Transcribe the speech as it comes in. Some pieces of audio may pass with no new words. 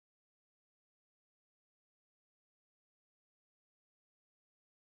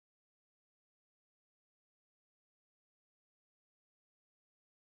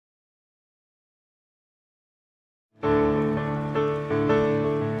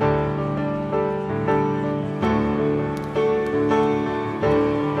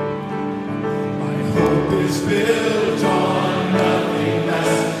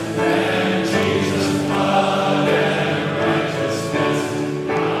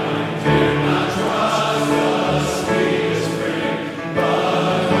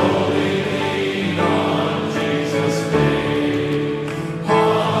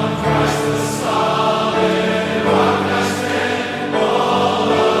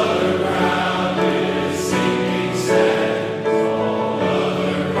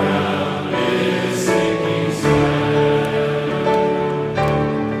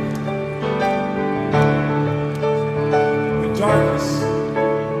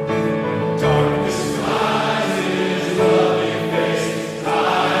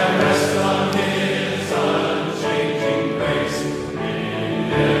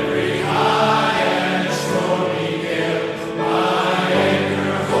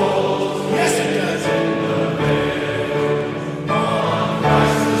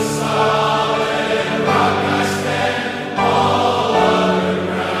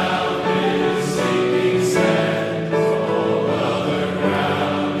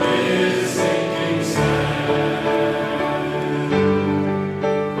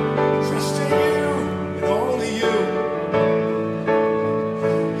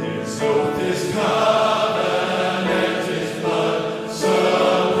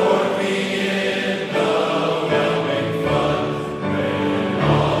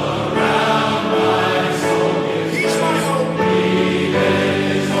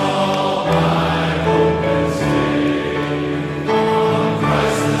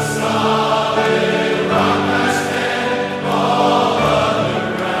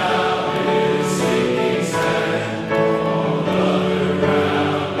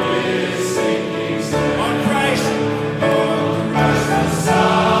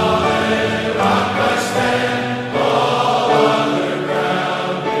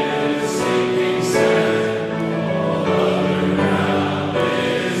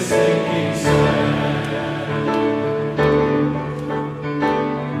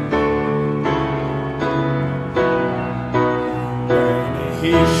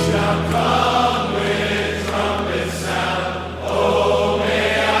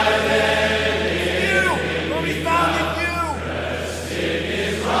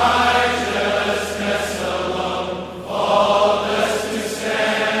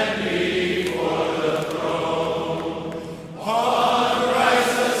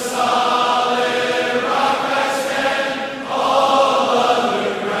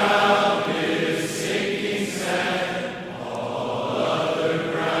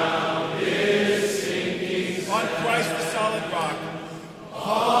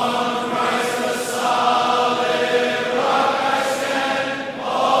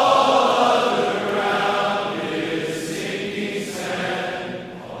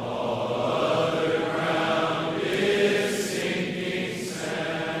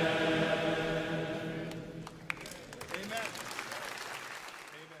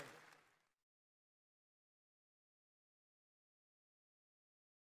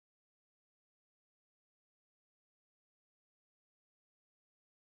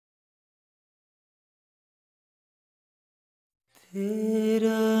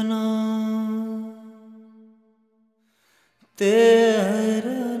तेरा नाम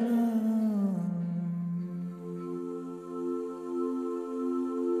तेरा नाम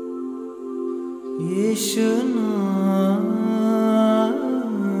यीशु नाम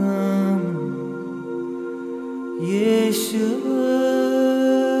यीशु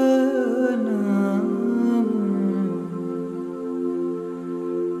नाम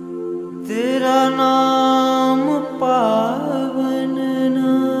तेरा नाम पावन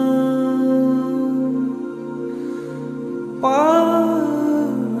नाम पावन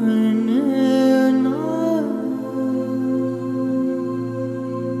नाम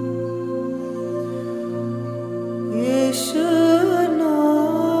यीशु नाम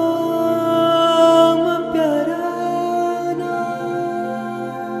प्यारा नाम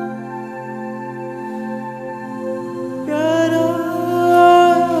प्यारा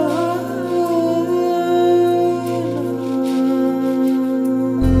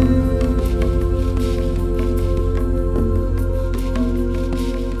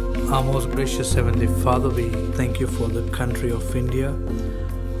Our most gracious Heavenly Father, we thank you for the country of India,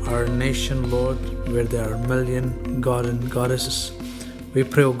 our nation, Lord, where there are million God and goddesses. We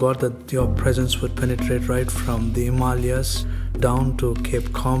pray, O God, that your presence would penetrate right from the Himalayas down to Cape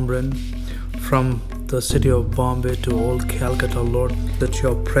Comorin, from the city of Bombay to Old Calcutta, Lord, that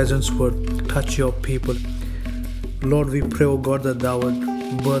your presence would touch your people. Lord, we pray, O God, that thou would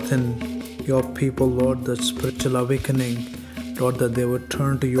birth in your people, Lord, the spiritual awakening, Lord, that they would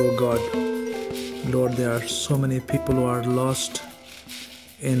turn to your God. Lord, there are so many people who are lost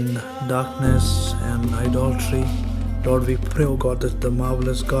in darkness and idolatry. Lord, we pray, O God, that the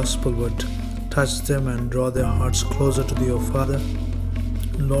marvelous gospel would touch them and draw their hearts closer to thee, O Father.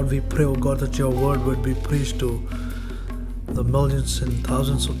 Lord, we pray, O God, that your word would be preached to the millions and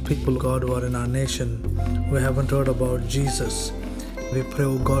thousands of people, God, who are in our nation who haven't heard about Jesus. We pray,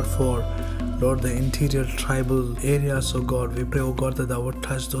 O God, for Lord, the interior tribal areas, O God. We pray, O God, that thou would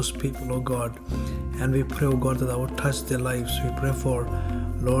touch those people, O God. And we pray, O God, that thou would touch their lives. We pray for,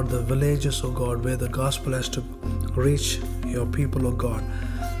 Lord, the villages, O God, where the gospel has to reach your people, O God.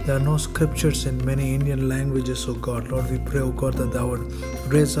 There are no scriptures in many Indian languages, O God. Lord, we pray, O God, that thou would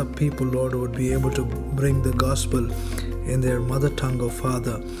raise up people, Lord, who would be able to bring the gospel in their mother tongue, O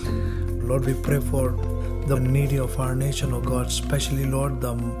Father. Lord, we pray for the needy of our nation, O God, especially, Lord,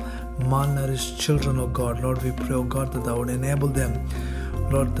 the malnourished children, O God. Lord, we pray, O God, that thou would enable them,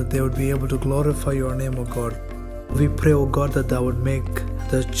 Lord, that they would be able to glorify your name, O God. We pray, O God, that thou would make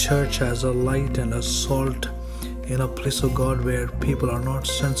the church as a light and a salt in a place, O God, where people are not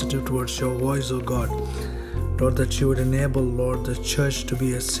sensitive towards your voice, O God. Lord, that you would enable, Lord, the church to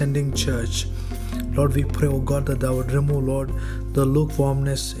be a sending church. Lord, we pray, O God, that thou would remove, Lord, the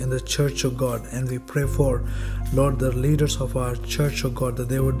lukewarmness in the church, O God. And we pray for, Lord, the leaders of our church, O God, that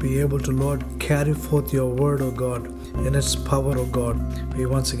they would be able to, Lord, carry forth your word, O God, in its power, O God. We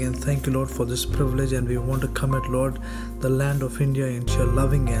once again thank you, Lord, for this privilege, and we want to commit, Lord, the land of India into your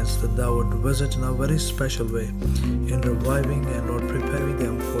loving hands, that thou would visit in a very special way in reviving and, Lord, preparing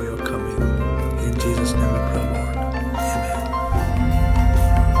them for your coming. In Jesus' name we pray, Lord. Amen.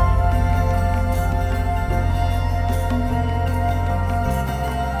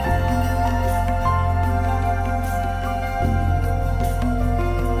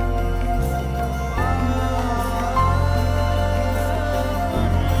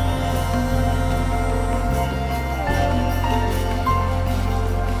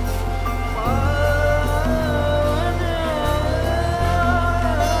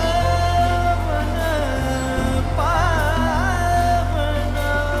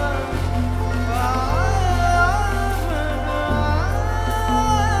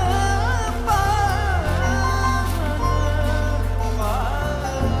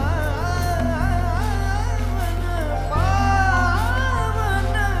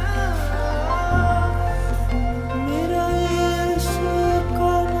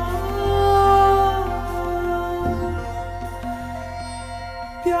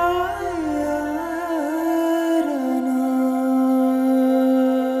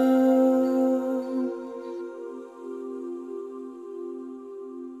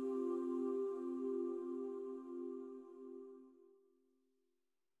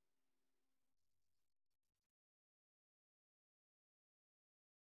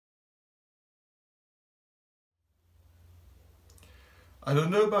 I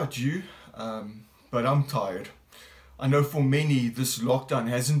don't know about you, but I'm tired. I know for many this lockdown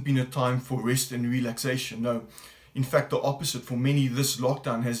hasn't been a time for rest and relaxation. No, in fact the opposite. For many this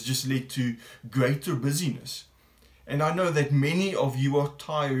lockdown has just led to greater busyness. And I know that many of you are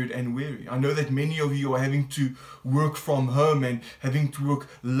tired and weary. I know that many of you are having to work from home and having to work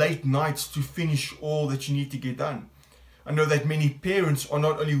late nights to finish all that you need to get done. I know that many parents are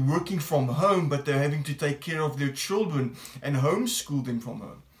not only working from home, but they're having to take care of their children and homeschool them from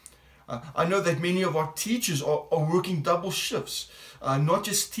home. I know that many of our teachers are working double shifts, not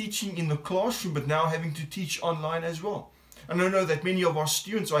just teaching in the classroom, but now having to teach online as well. And I know that many of our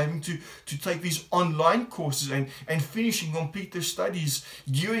students are having to take these online courses and finish and complete their studies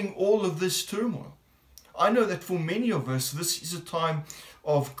during all of this turmoil. I know that for many of us, this is a time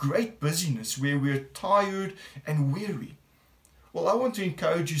of great busyness where we're tired and weary. Well, I want to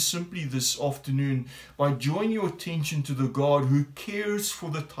encourage you simply this afternoon by drawing your attention to the God who cares for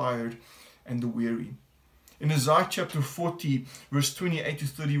the tired and the weary. In Isaiah chapter 40, verse 28 to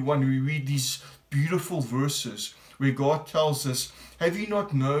 31, we read these beautiful verses where God tells us, "Have you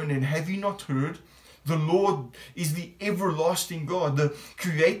not known and have you not heard? The Lord is the everlasting God, the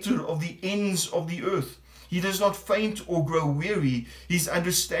creator of the ends of the earth. He does not faint or grow weary. His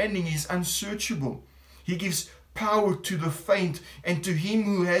understanding is unsearchable. He gives power to the faint, and to him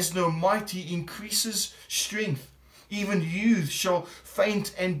who has no might he increases strength. Even youth shall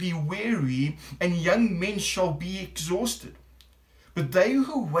faint and be weary, and young men shall be exhausted. But they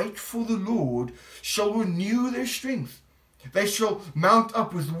who wait for the Lord shall renew their strength. They shall mount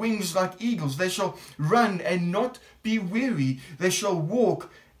up with wings like eagles. They shall run and not be weary. They shall walk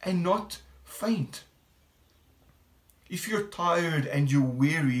and not faint." If you're tired and you're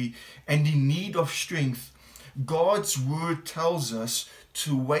weary and in need of strength, God's word tells us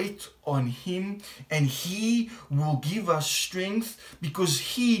to wait on him, and he will give us strength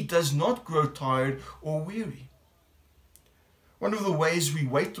because he does not grow tired or weary. One of the ways we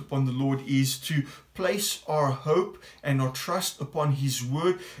wait upon the Lord is to place our hope and our trust upon his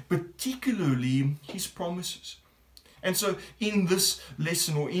word, particularly his promises. And so in this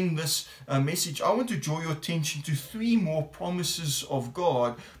lesson, or in this message, I want to draw your attention to three more promises of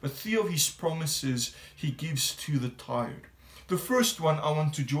God, but three of his promises he gives to the tired. The first one I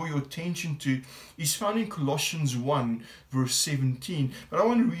want to draw your attention to is found in Colossians 1, verse 17. But I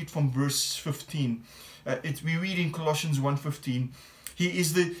want to read from verse 15. We read in Colossians 1:15, "He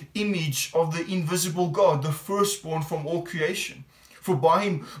is the image of the invisible God, the firstborn from all creation. For by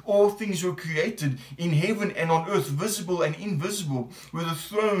him all things were created in heaven and on earth, visible and invisible, whether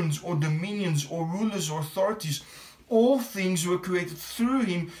thrones or dominions or rulers or authorities. All things were created through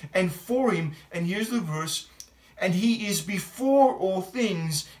him and for him." And here's the verse, "And he is before all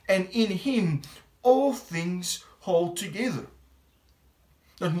things, and in him all things hold together."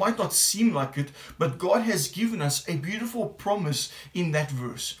 It might not seem like it, but God has given us a beautiful promise in that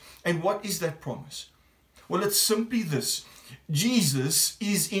verse. And what is that promise? Well, it's simply this: Jesus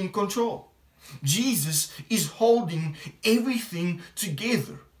is in control. Jesus is holding everything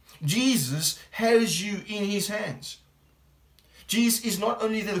together. Jesus has you in his hands. Jesus is not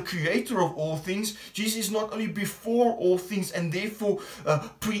only the creator of all things, Jesus is not only before all things and therefore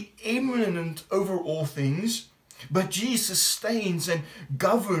preeminent over all things, but Jesus sustains and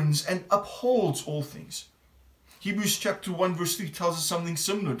governs and upholds all things. Hebrews chapter 1 verse 3 tells us something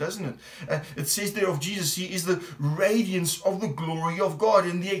similar, doesn't it? It says there of Jesus, he is the radiance of the glory of God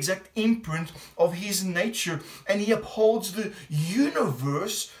and the exact imprint of his nature, and he upholds the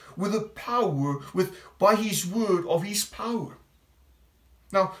universe with the power, by his word of his power.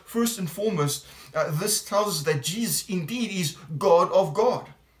 Now, first and foremost, this tells us that Jesus indeed is God of God.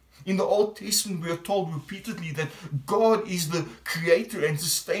 In the Old Testament, we are told repeatedly that God is the creator and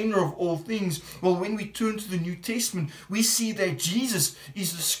sustainer of all things. Well, when we turn to the New Testament, we see that Jesus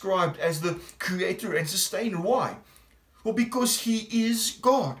is described as the creator and sustainer. Why? Well, because he is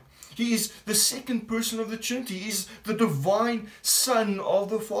God. He is the second person of the Trinity. He is the divine Son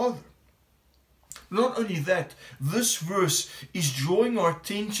of the Father. Not only that, this verse is drawing our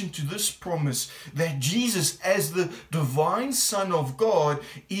attention to this promise that Jesus, as the divine Son of God,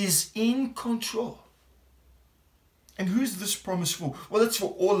 is in control. And who's this promise for? Well, it's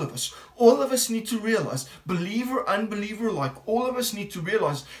for all of us. All of us need to realize, believer, unbeliever alike, all of us need to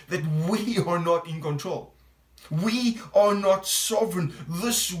realize that we are not in control. We are not sovereign.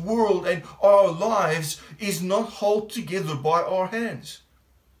 This world and our lives is not held together by our hands.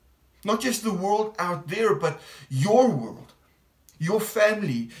 Not just the world out there, but your world, your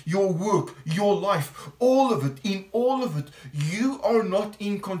family, your work, your life, all of it. In all of it, you are not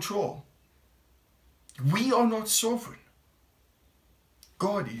in control. We are not sovereign.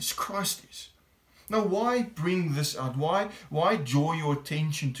 God is, Christ is. Now, why bring this out? Why draw your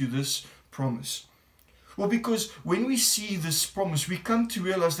attention to this promise? Well, because when we see this promise, we come to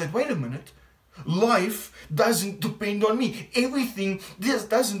realize that, wait a minute, Life doesn't depend on me. Everything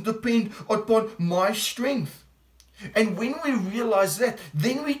doesn't depend upon my strength. And when we realize that,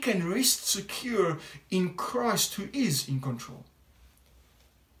 then we can rest secure in Christ who is in control.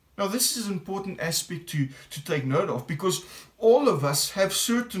 Now, this is an important aspect to take note of, because all of us have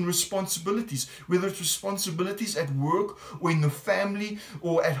certain responsibilities, whether it's responsibilities at work or in the family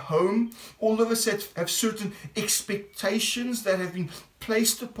or at home. All of us have certain expectations that have been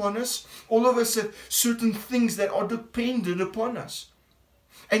placed upon us. All of us have certain things that are dependent upon us.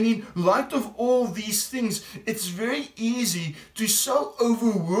 And in light of all these things, it's very easy to so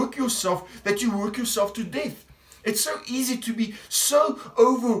overwork yourself that you work yourself to death. It's so easy to be so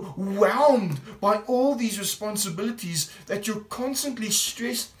overwhelmed by all these responsibilities that you're constantly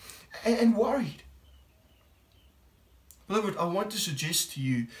stressed and worried. Beloved, I want to suggest to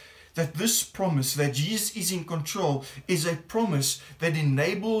you that this promise that Jesus is in control is a promise that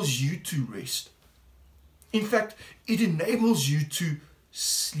enables you to rest. In fact, it enables you to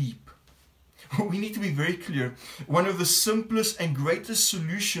sleep. We need to be very clear. One of the simplest and greatest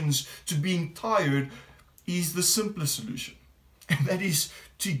solutions to being tired is the simplest solution, and that is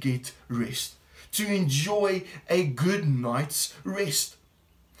to get rest, to enjoy a good night's rest.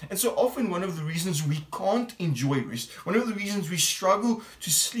 And so often one of the reasons we can't enjoy rest, one of the reasons we struggle to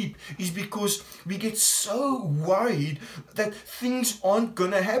sleep, is because we get so worried that things aren't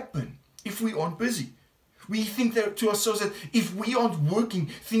going to happen if we aren't busy. We think that to ourselves that if we aren't working,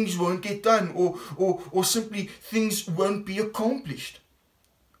 things won't get done, or simply things won't be accomplished.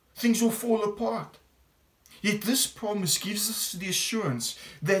 Things will fall apart. Yet this promise gives us the assurance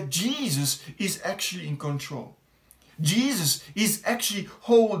that Jesus is actually in control. Jesus is actually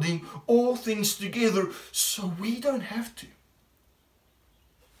holding all things together, so we don't have to.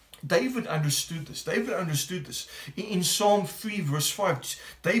 David understood this. In Psalm 3 verse 5,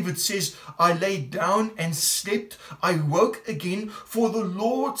 David says, I lay down and slept, I woke again, for the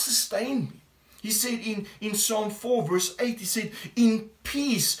Lord sustained me. He said in Psalm 4 verse 8, he said, in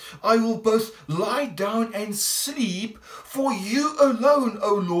peace I will both lie down and sleep, for you alone,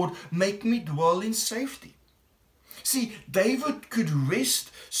 O Lord, make me dwell in safety. See, David could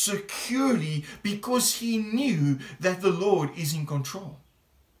rest securely because he knew that the Lord is in control.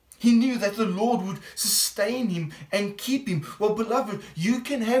 He knew that the Lord would sustain him and keep him. Well, beloved, you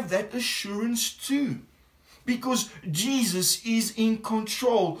can have that assurance too, because Jesus is in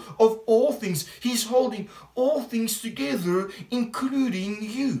control of all things. He's holding all things together, including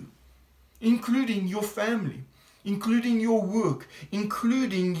you, including your family, including your work,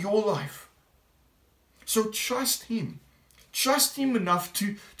 including your life. So trust Him. Trust Him enough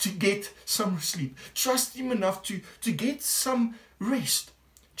to get some sleep. Trust Him enough to get some rest.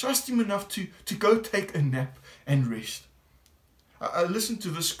 Trust Him enough to go take a nap and rest. I listened to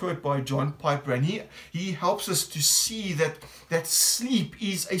this quote by John Piper, and he helps us to see that sleep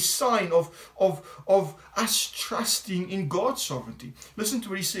is a sign of us trusting in God's sovereignty. Listen to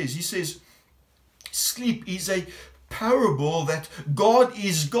what he says. He says, sleep is a parable that God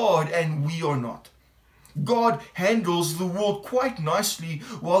is God and we are not. God handles the world quite nicely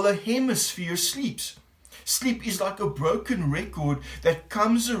while a hemisphere sleeps. Sleep is like a broken record that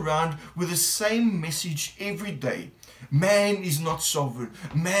comes around with the same message every day. Man is not sovereign.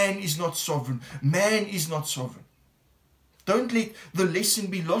 Man is not sovereign. Man is not sovereign. Don't let the lesson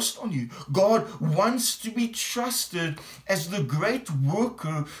be lost on you. God wants to be trusted as the great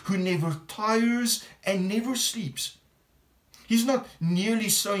worker who never tires and never sleeps. He's not nearly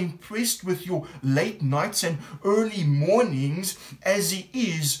so impressed with your late nights and early mornings as He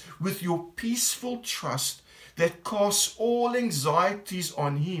is with your peaceful trust that casts all anxieties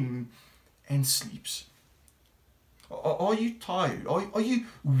on Him and sleeps. Are you tired? Are you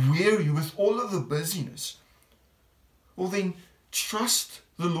weary with all of the busyness? Well then, trust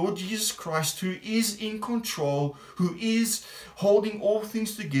the Lord Jesus Christ, who is in control, who is holding all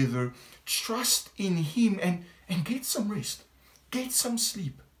things together. Trust in Him and get some rest. Get some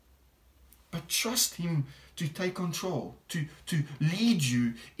sleep. But trust Him to take control, to lead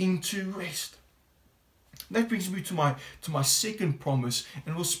you into rest. That brings me to my second promise,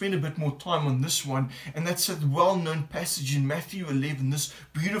 and we'll spend a bit more time on this one, and that's a well-known passage in Matthew 11, this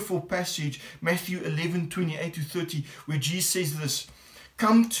beautiful passage, Matthew 11:28-30, where Jesus says this,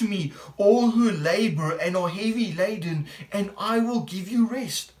 "Come to me, all who labor and are heavy laden, and I will give you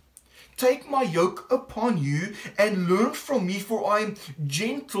rest. Take my yoke upon you and learn from me, for I am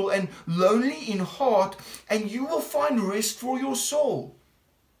gentle and lowly in heart, and you will find rest for your soul.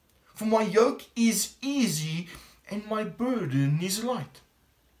 For my yoke is easy and my burden is light."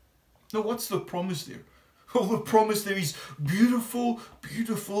 Now, what's the promise there? Well, the promise there is beautiful,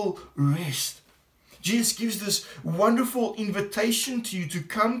 beautiful rest. Jesus gives this wonderful invitation to you to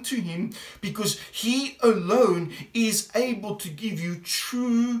come to Him because He alone is able to give you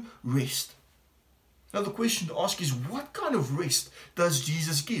true rest. Now the question to ask is, what kind of rest does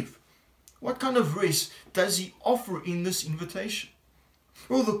Jesus give? What kind of rest does He offer in this invitation?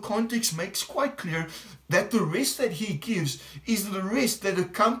 Well, the context makes quite clear that the rest that He gives is the rest that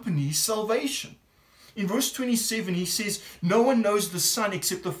accompanies salvation. In verse 27, He says, no one knows the Son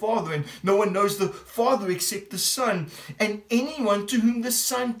except the Father, and no one knows the Father except the Son, and anyone to whom the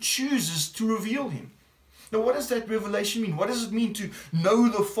Son chooses to reveal Him. Now, what does that revelation mean? What does it mean to know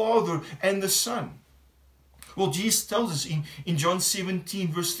the Father and the Son? Well, Jesus tells us in John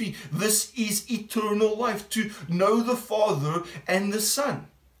 17, verse 3, this is eternal life, to know the Father and the Son.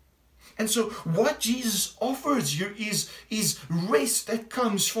 And so what Jesus offers here is rest that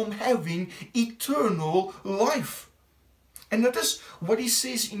comes from having eternal life. And notice what He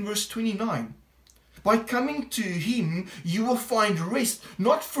says in verse 29. By coming to Him, you will find rest,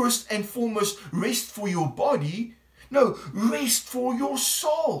 not first and foremost rest for your body, no, rest for your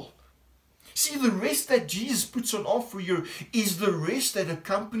soul. See, the rest that Jesus puts on offer here is the rest that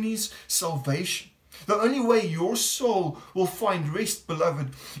accompanies salvation. The only way your soul will find rest, beloved,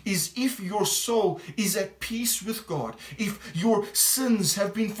 is if your soul is at peace with God, if your sins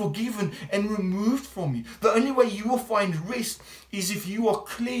have been forgiven and removed from you. The only way you will find rest is if you are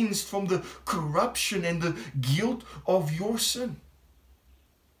cleansed from the corruption and the guilt of your sin.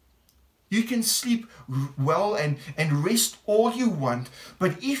 You can sleep well and rest all you want,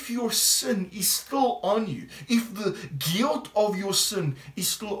 but if your sin is still on you, if the guilt of your sin is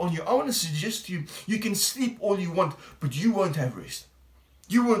still on you, I want to suggest to you, you can sleep all you want, but you won't have rest.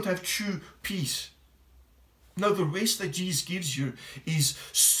 You won't have true peace. No, the rest that Jesus gives you is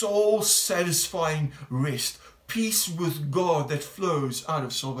soul-satisfying rest, peace with God that flows out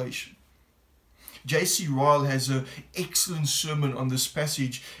of salvation. J.C. Ryle has an excellent sermon on this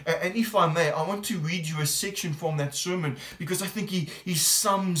passage, and if I may, I want to read you a section from that sermon because I think he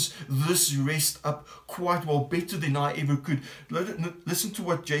sums this rest up quite well, better than I ever could. Listen to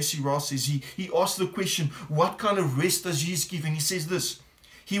what J.C. Ryle says. He asks the question, what kind of rest does Jesus give? And he says this: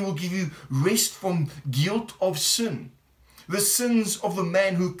 He will give you rest from guilt of sin. The sins of the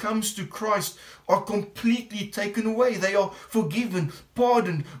man who comes to Christ are completely taken away. They are forgiven,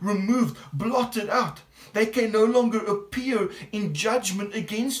 pardoned, removed, blotted out. They can no longer appear in judgment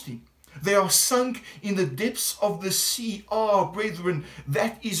against him. They are sunk in the depths of the sea. Ah, brethren,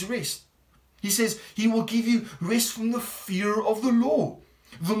 that is rest. He says He will give you rest from the fear of the law.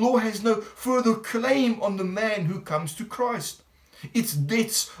 The law has no further claim on the man who comes to Christ. Its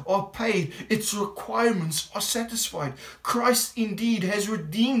debts are paid, its requirements are satisfied. Christ indeed has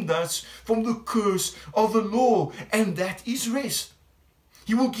redeemed us from the curse of the law, and that is rest.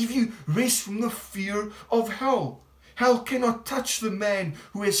 He will give you rest from the fear of hell. Hell cannot touch the man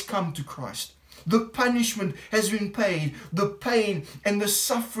who has come to Christ. The punishment has been paid, the pain and the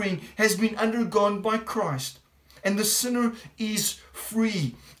suffering has been undergone by Christ, and the sinner is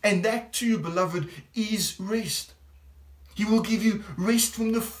free, and that too, beloved, is rest. He will give you rest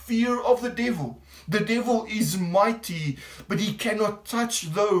from the fear of the devil. The devil is mighty, but he cannot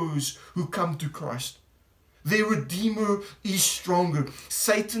touch those who come to Christ. Their Redeemer is stronger.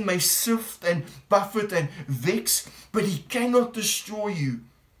 Satan may sift and buffet and vex, but he cannot destroy you.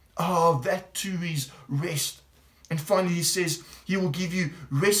 Ah, that too is rest. And finally he says, He will give you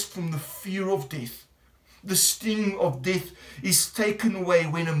rest from the fear of death. The sting of death is taken away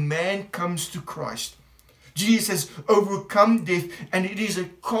when a man comes to Christ. Jesus has overcome death, and it is a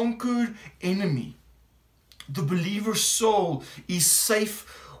conquered enemy. The believer's soul is safe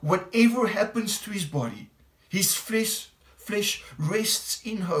whatever happens to his body. His flesh rests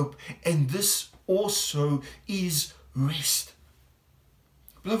in hope, and this also is rest.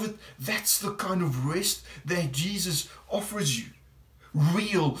 Beloved, that's the kind of rest that Jesus offers you.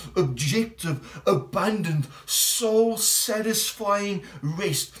 Real, objective, abundant, soul-satisfying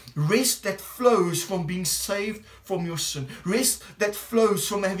rest. Rest that flows from being saved from your sin. Rest that flows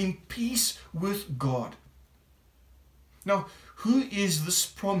from having peace with God. Now, who is this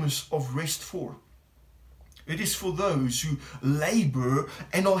promise of rest for? It is for those who labor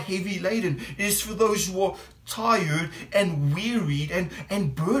and are heavy laden. It is for those who are tired and wearied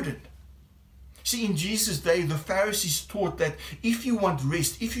and burdened. See, in Jesus' day, the Pharisees taught that if you want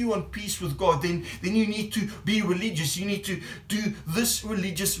rest, if you want peace with God, then you need to be religious. You need to do this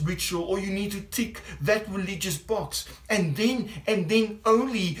religious ritual, or you need to tick that religious box. And then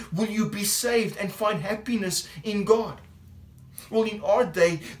only will you be saved and find happiness in God. Well, in our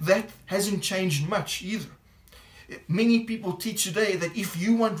day, that hasn't changed much either. Many people teach today that if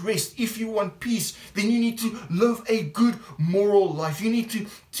you want rest, if you want peace, then you need to live a good moral life. You need to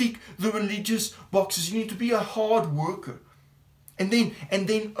tick the religious boxes. You need to be a hard worker. And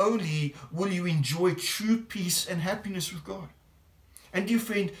then only will you enjoy true peace and happiness with God. And dear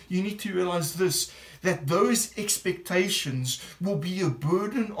friend, you need to realize this, that those expectations will be a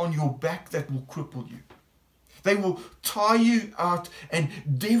burden on your back that will cripple you. They will tire you out and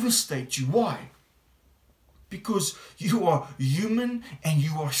devastate you. Why? Because you are human and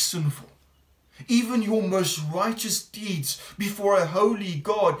you are sinful. Even your most righteous deeds before a holy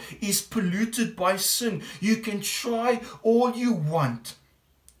God is polluted by sin. You can try all you want,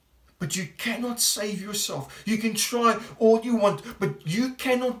 but you cannot save yourself. You can try all you want, but you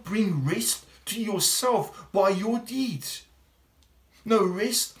cannot bring rest to yourself by your deeds. No,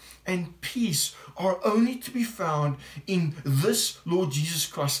 rest and peace are only to be found in this Lord Jesus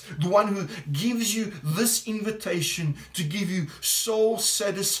Christ, the one who gives you this invitation to give you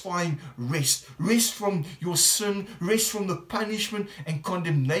soul-satisfying rest. Rest from your sin, rest from the punishment and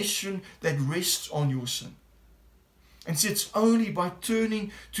condemnation that rests on your sin. And so it's only by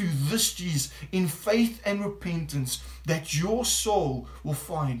turning to this Jesus in faith and repentance that your soul will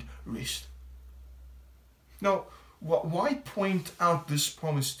find rest. Now, why point out this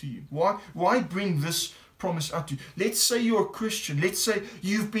promise to you? Why bring this promise out to you? Let's say you're a Christian. Let's say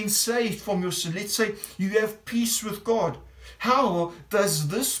you've been saved from your sin. Let's say you have peace with God. How does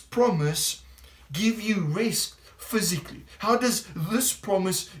this promise give you rest physically? How does this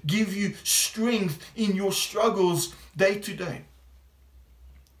promise give you strength in your struggles day to day?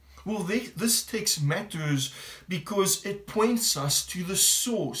 Well, this text matters because it points us to the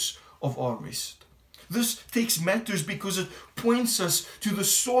source of our rest. This text matters because it points us to the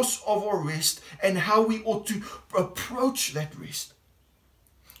source of our rest and how we ought to approach that rest.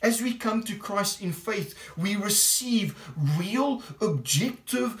 As we come to Christ in faith, we receive real,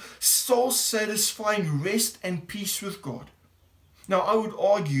 objective, soul-satisfying rest and peace with God. Now, I would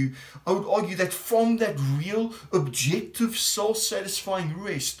argue that from that real, objective, soul-satisfying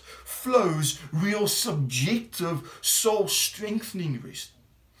rest flows real, subjective, soul-strengthening rest.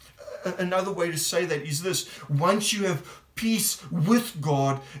 Another way to say that is this: once you have peace with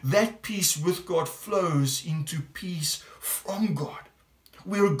God, that peace with God flows into peace from God,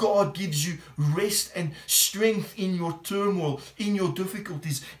 where God gives you rest and strength in your turmoil, in your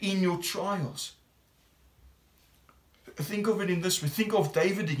difficulties, in your trials. Think of it in this way. Think of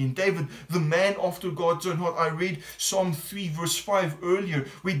David again. David, the man after God's own heart. I read Psalm 3 verse 5 earlier,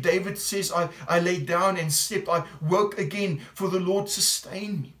 where David says, I lay down and slept. I woke again, for the Lord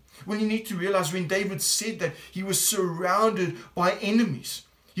sustained me. Well, you need to realize when David said that, he was surrounded by enemies.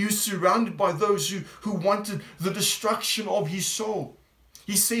 He was surrounded by those who wanted the destruction of his soul.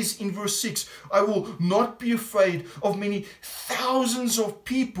 He says in verse 6, I will not be afraid of many thousands of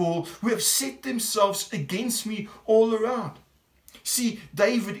people who have set themselves against me all around. See,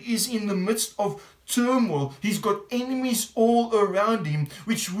 David is in the midst of turmoil. He's got enemies all around him,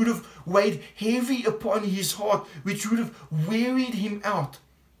 which would have weighed heavy upon his heart, which would have wearied him out.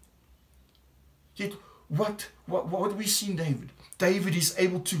 Yet what do we see in David? David is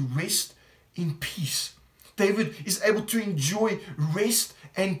able to rest in peace. David is able to enjoy rest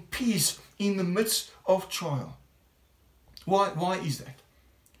and peace in the midst of trial. Why is that?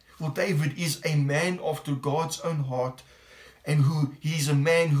 Well, David is a man after God's own heart, and he is a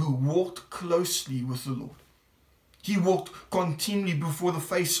man who walked closely with the Lord. He walked continually before the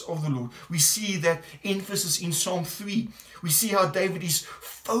face of the Lord. We see that emphasis in Psalm 3. We see how David is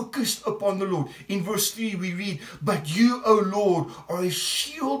focused upon the Lord. In verse 3 we read, but you, O Lord, are a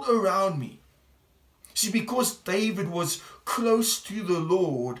shield around me. See, because David was close to the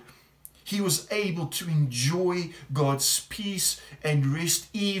Lord, he was able to enjoy God's peace and rest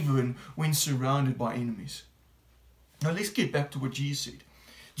even when surrounded by enemies. Now let's get back to what Jesus said.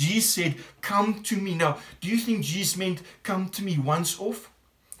 Jesus said, come to me. Now, do you think Jesus meant come to me once off?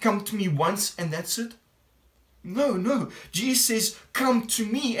 Come to me once and that's it? No. Jesus says, come to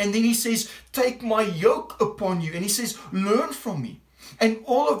me. And then he says, take my yoke upon you. And he says, learn from me. And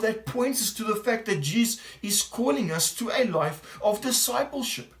all of that points us to the fact that Jesus is calling us to a life of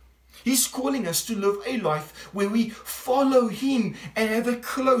discipleship. He's calling us to live a life where we follow him and have a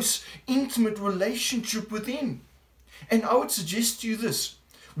close, intimate relationship with him. And I would suggest to you this: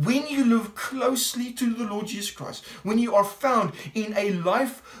 when you live closely to the Lord Jesus Christ, when you are found in a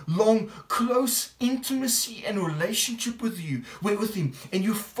lifelong close intimacy and relationship with him, and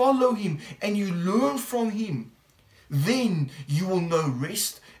you follow him and you learn from him, then you will know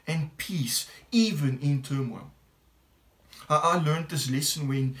rest and peace even in turmoil. I learned this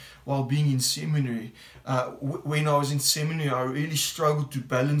lesson while being in seminary. When I was in seminary, I really struggled to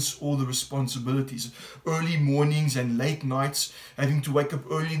balance all the responsibilities. Early mornings and late nights, having to wake up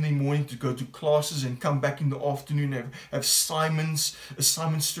early in the morning to go to classes and come back in the afternoon, have assignments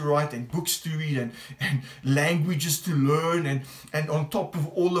to write and books to read and languages to learn. And on top of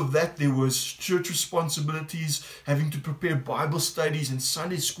all of that, there was church responsibilities, having to prepare Bible studies and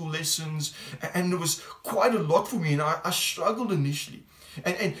Sunday school lessons. And it was quite a lot for me, and I struggled initially.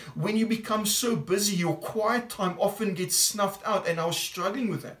 And when you become so busy, your quiet time often gets snuffed out, and I was struggling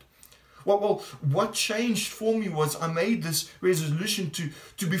with that. Well, what changed for me was I made this resolution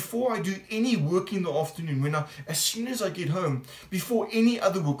to before I do any work in the afternoon, as soon as I get home, before any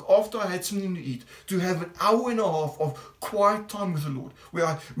other work, after I had something to eat, to have an hour and a half of quiet time with the Lord, where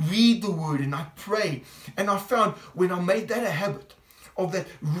I read the Word and I pray. And I found when I made that a habit, of that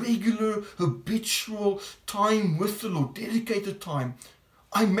regular, habitual time with the Lord, dedicated time,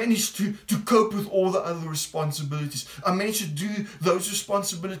 I managed to cope with all the other responsibilities. I managed to do those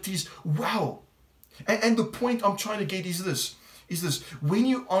responsibilities well. And the point I'm trying to get is this. When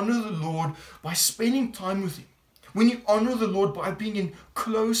you honor the Lord by spending time with Him, when you honor the Lord by being in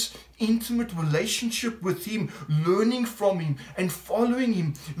close, intimate relationship with Him, learning from Him and following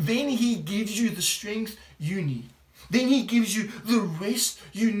Him, then He gives you the strength you need. Then He gives you the rest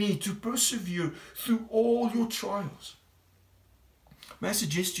you need to persevere through all your trials. May I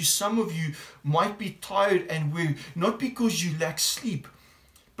suggest to you, some of you might be tired and weary, not because you lack sleep,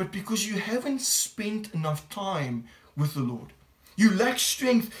 but because you haven't spent enough time with the Lord. You lack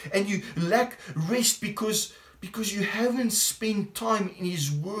strength and you lack rest because you haven't spent time in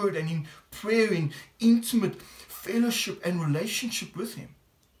His Word and in prayer, in intimate fellowship and relationship with Him.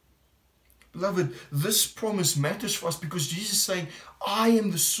 Beloved, this promise matters for us because Jesus is saying, I am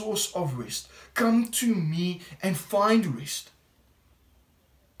the source of rest. Come to me and find rest.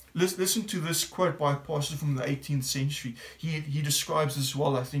 Listen to this quote by a pastor from the 18th century. He describes this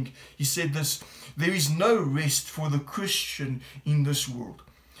well, I think. He said this: there is no rest for the Christian in this world.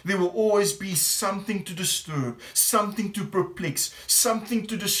 There will always be something to disturb, something to perplex, something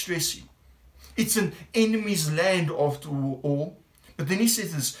to distress him. It's an enemy's land after all. But then he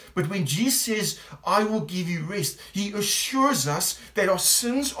says this: but when Jesus says, I will give you rest, He assures us that our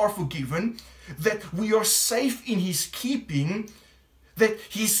sins are forgiven, that we are safe in His keeping, that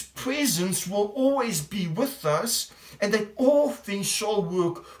His presence will always be with us, and that all things shall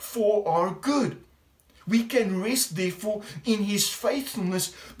work for our good. We can rest, therefore, in His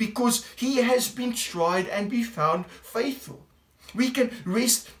faithfulness because He has been tried and be found faithful. We can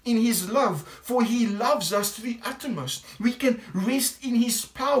rest in His love, for He loves us to the uttermost. We can rest in His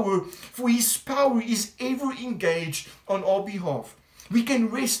power, for His power is ever engaged on our behalf. We can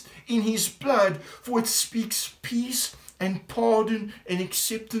rest in His blood, for it speaks peace and pardon and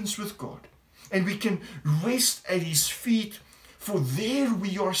acceptance with God. And we can rest at His feet, for there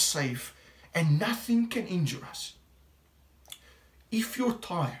we are safe and nothing can injure us. If you're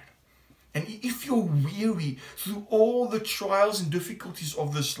tired and if you're weary through all the trials and difficulties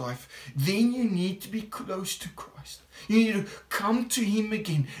of this life, then you need to be close to Christ. You need to come to Him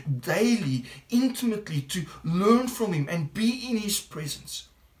again daily, intimately, to learn from Him and be in His presence.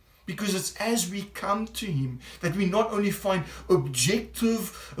 Because it's as we come to Him that we not only find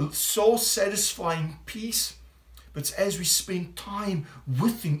objective, soul-satisfying peace, but it's as we spend time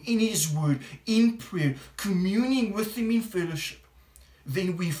with Him in His Word, in prayer, communing with Him in fellowship,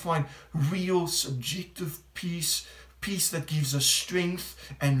 then we find real subjective peace, peace that gives us strength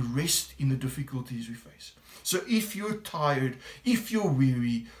and rest in the difficulties we face. So if you're tired, if you're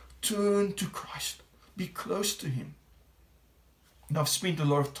weary, turn to Christ. Be close to Him. Now, I've spent a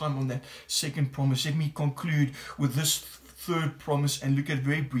lot of time on that second promise. Let me conclude with this third promise and look at it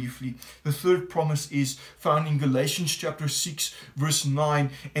very briefly. The third promise is found in Galatians chapter 6 verse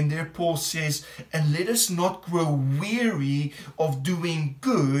 9, and there Paul says, and let us not grow weary of doing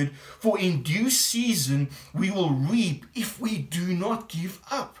good, for in due season we will reap if we do not give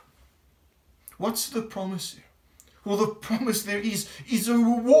up. What's the promise there? Well, the promise there is a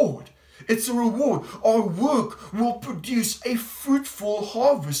reward. It's a reward. Our work will produce a fruitful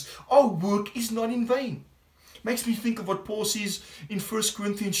harvest. Our work is not in vain. Makes me think of what Paul says in 1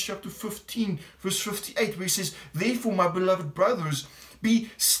 Corinthians chapter 15, verse 58, where he says, therefore, my beloved brothers, be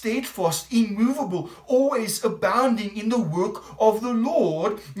steadfast, immovable, always abounding in the work of the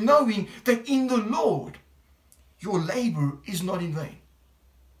Lord, knowing that in the Lord your labor is not in vain.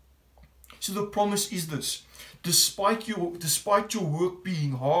 So the promise is this: despite your work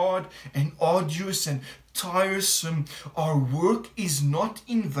being hard and arduous and tiresome, our work is not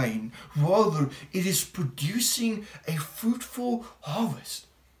in vain. Rather, it is producing a fruitful harvest.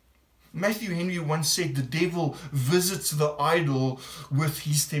 Matthew Henry once said, the devil visits the idle with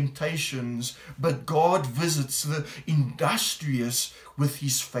his temptations, but God visits the industrious with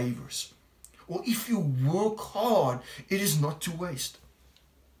his favors. Or if you work hard, it is not to waste.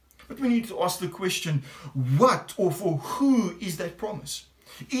 But we need to ask the question, what or for who is that promise?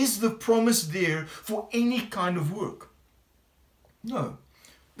 Is the promise there for any kind of work? No.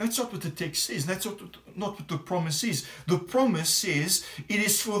 That's not what the text says. That's not what the promise is. The promise says it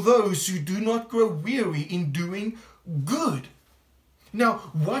is for those who do not grow weary in doing good. Now,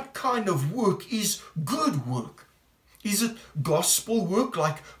 what kind of work is good work? Is it gospel work,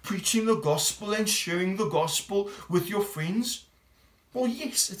 like preaching the gospel and sharing the gospel with your friends? Well,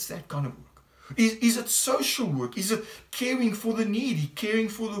 yes, it's that kind of work. Is it social work? Is it caring for the needy, caring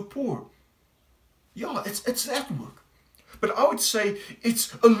for the poor? Yeah, it's that work. But I would say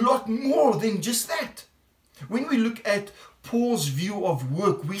it's a lot more than just that. When we look at Paul's view of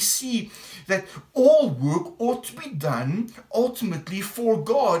work, we see that all work ought to be done ultimately for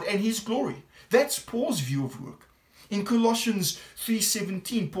God and His glory. That's Paul's view of work. In Colossians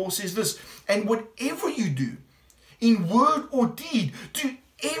 3:17, Paul says this, and whatever you do, in word or deed, do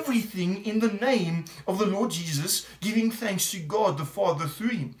everything in the name of the Lord Jesus, giving thanks to God the Father through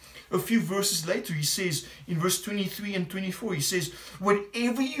Him. A few verses later, he says, in verse 23 and 24, he says,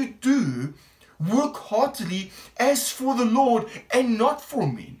 whatever you do, work heartily as for the Lord and not for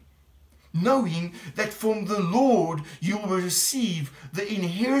men, knowing that from the Lord you will receive the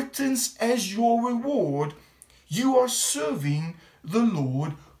inheritance as your reward. You are serving the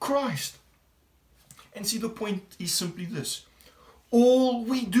Lord Christ. And see, the point is simply this. All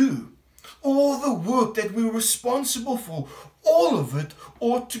we do, all the work that we're responsible for, all of it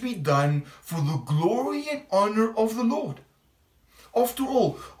ought to be done for the glory and honor of the Lord. After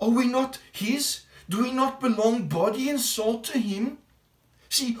all, are we not His? Do we not belong body and soul to Him?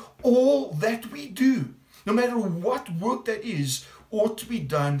 See, all that we do, no matter what work that is, ought to be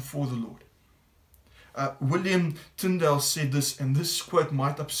done for the Lord. William Tyndale said this, and this quote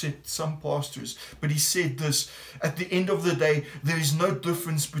might upset some pastors, but he said this: at the end of the day, there is no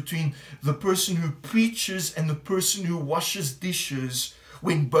difference between the person who preaches and the person who washes dishes,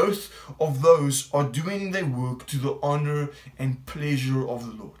 when both of those are doing their work to the honor and pleasure of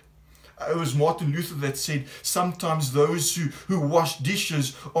the Lord. It was Martin Luther that said sometimes those who wash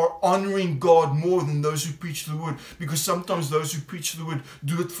dishes are honoring God more than those who preach the word, because sometimes those who preach the word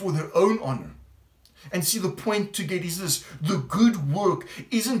do it for their own honor. And see, the point to get is this: the good work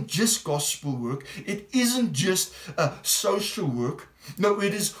isn't just gospel work, it isn't just social work. No,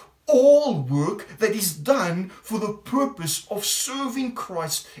 it is all work that is done for the purpose of serving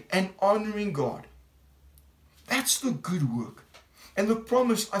Christ and honoring God. That's the good work. And the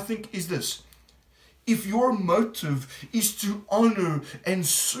promise, I think, is this: if your motive is to honor and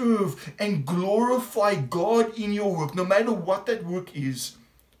serve and glorify God in your work, no matter what that work is,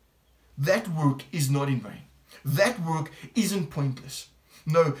 that work is not in vain. That work isn't pointless.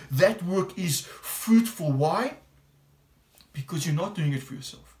 No, that work is fruitful. Why? Because you're not doing it for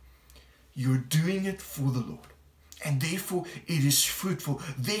yourself. You're doing it for the Lord. And therefore it is fruitful.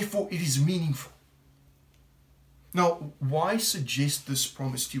 Therefore it is meaningful. Now, why suggest this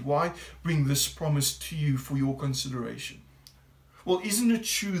promise to you? Why bring this promise to you for your consideration? Well, isn't it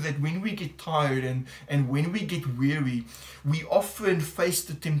true that when we get tired and when we get weary, we often face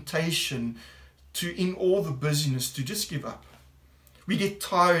the temptation to, in all the busyness, to just give up? We get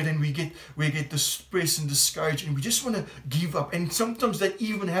tired and we get distressed and discouraged, and we just want to give up. And sometimes that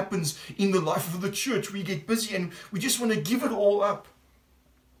even happens in the life of the church. We get busy and we just want to give it all up.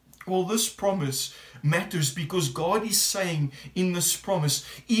 Well, this promise matters because God is saying in this promise,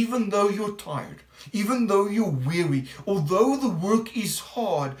 even though you're tired, even though you're weary, although the work is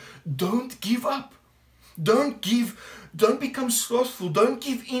hard, don't give up. Don't become slothful. Don't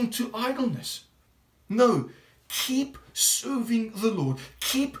give in to idleness. No, keep serving the Lord.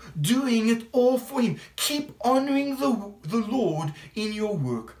 Keep doing it all for Him. Keep honoring the Lord in your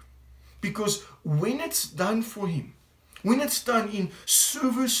work. Because when it's done for Him, when it's done in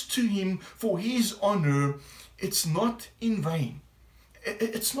service to Him for His honor, it's not in vain.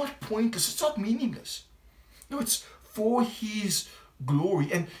 It's not pointless. It's not meaningless. No, it's for His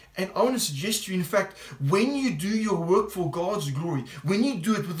glory. And I want to suggest to you, in fact, when you do your work for God's glory, when you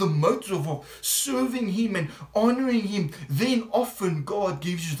do it with the motive of serving Him and honoring Him, then often God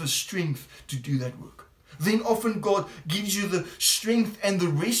gives you the strength to do that work. then often God gives you the strength and the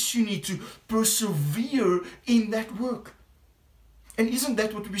rest you need to persevere in that work. And isn't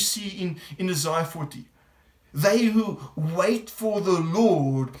that what we see in Isaiah 40? They who wait for the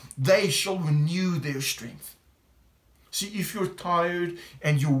Lord, they shall renew their strength. See, if you're tired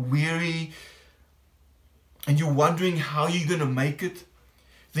and you're weary and you're wondering how you're going to make it,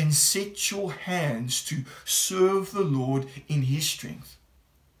 then set your hands to serve the Lord in His strength.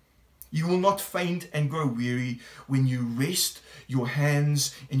 You will not faint and grow weary when you rest your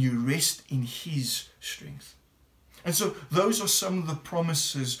hands and you rest in His strength. And so those are some of the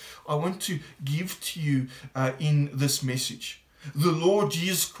promises I want to give to you in this message. The Lord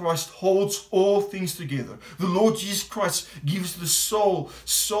Jesus Christ holds all things together. The Lord Jesus Christ gives the soul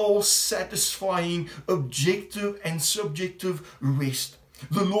satisfying, objective and subjective rest.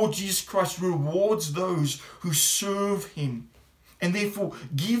 The Lord Jesus Christ rewards those who serve Him. And therefore,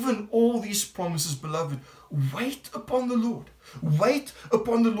 given all these promises, beloved, wait upon the Lord. Wait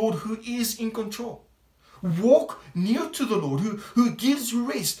upon the Lord who is in control. Walk near to the Lord who gives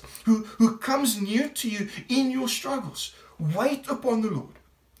rest, who comes near to you in your struggles. Wait upon the Lord.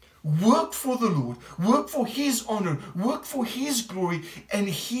 Work for the Lord. Work for His honor. Work for His glory. And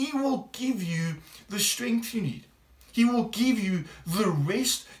He will give you the strength you need. He will give you the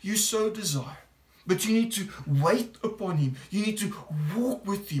rest you so desire. But you need to wait upon Him. You need to walk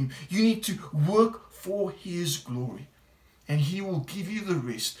with Him. You need to work for His glory. And He will give you the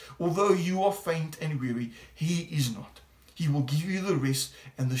rest. Although you are faint and weary, He is not. He will give you the rest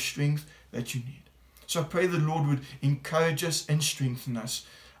and the strength that you need. So I pray the Lord would encourage us and strengthen us,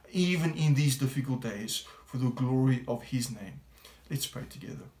 even in these difficult days, for the glory of His name. Let's pray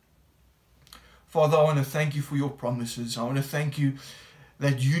together. Father, I want to thank You for Your promises. I want to thank You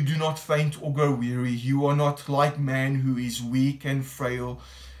that You do not faint or grow weary. You are not like man who is weak and frail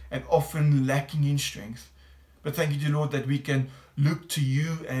and often lacking in strength. But thank You, dear Lord, that we can look to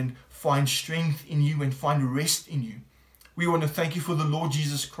You and find strength in You and find rest in You. We want to thank You for the Lord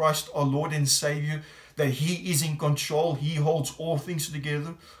Jesus Christ, our Lord and Savior, that He is in control. He holds all things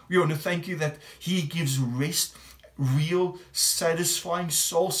together. We want to thank You that He gives rest, real, satisfying,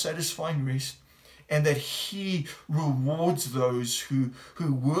 soul-satisfying rest, and that He rewards those who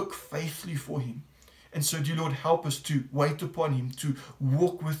work faithfully for Him. And so, dear Lord, help us to wait upon Him, to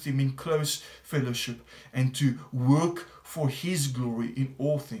walk with Him in close fellowship, and to work for His glory in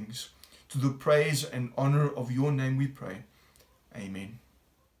all things. To the praise and honor of Your name we pray. Amen.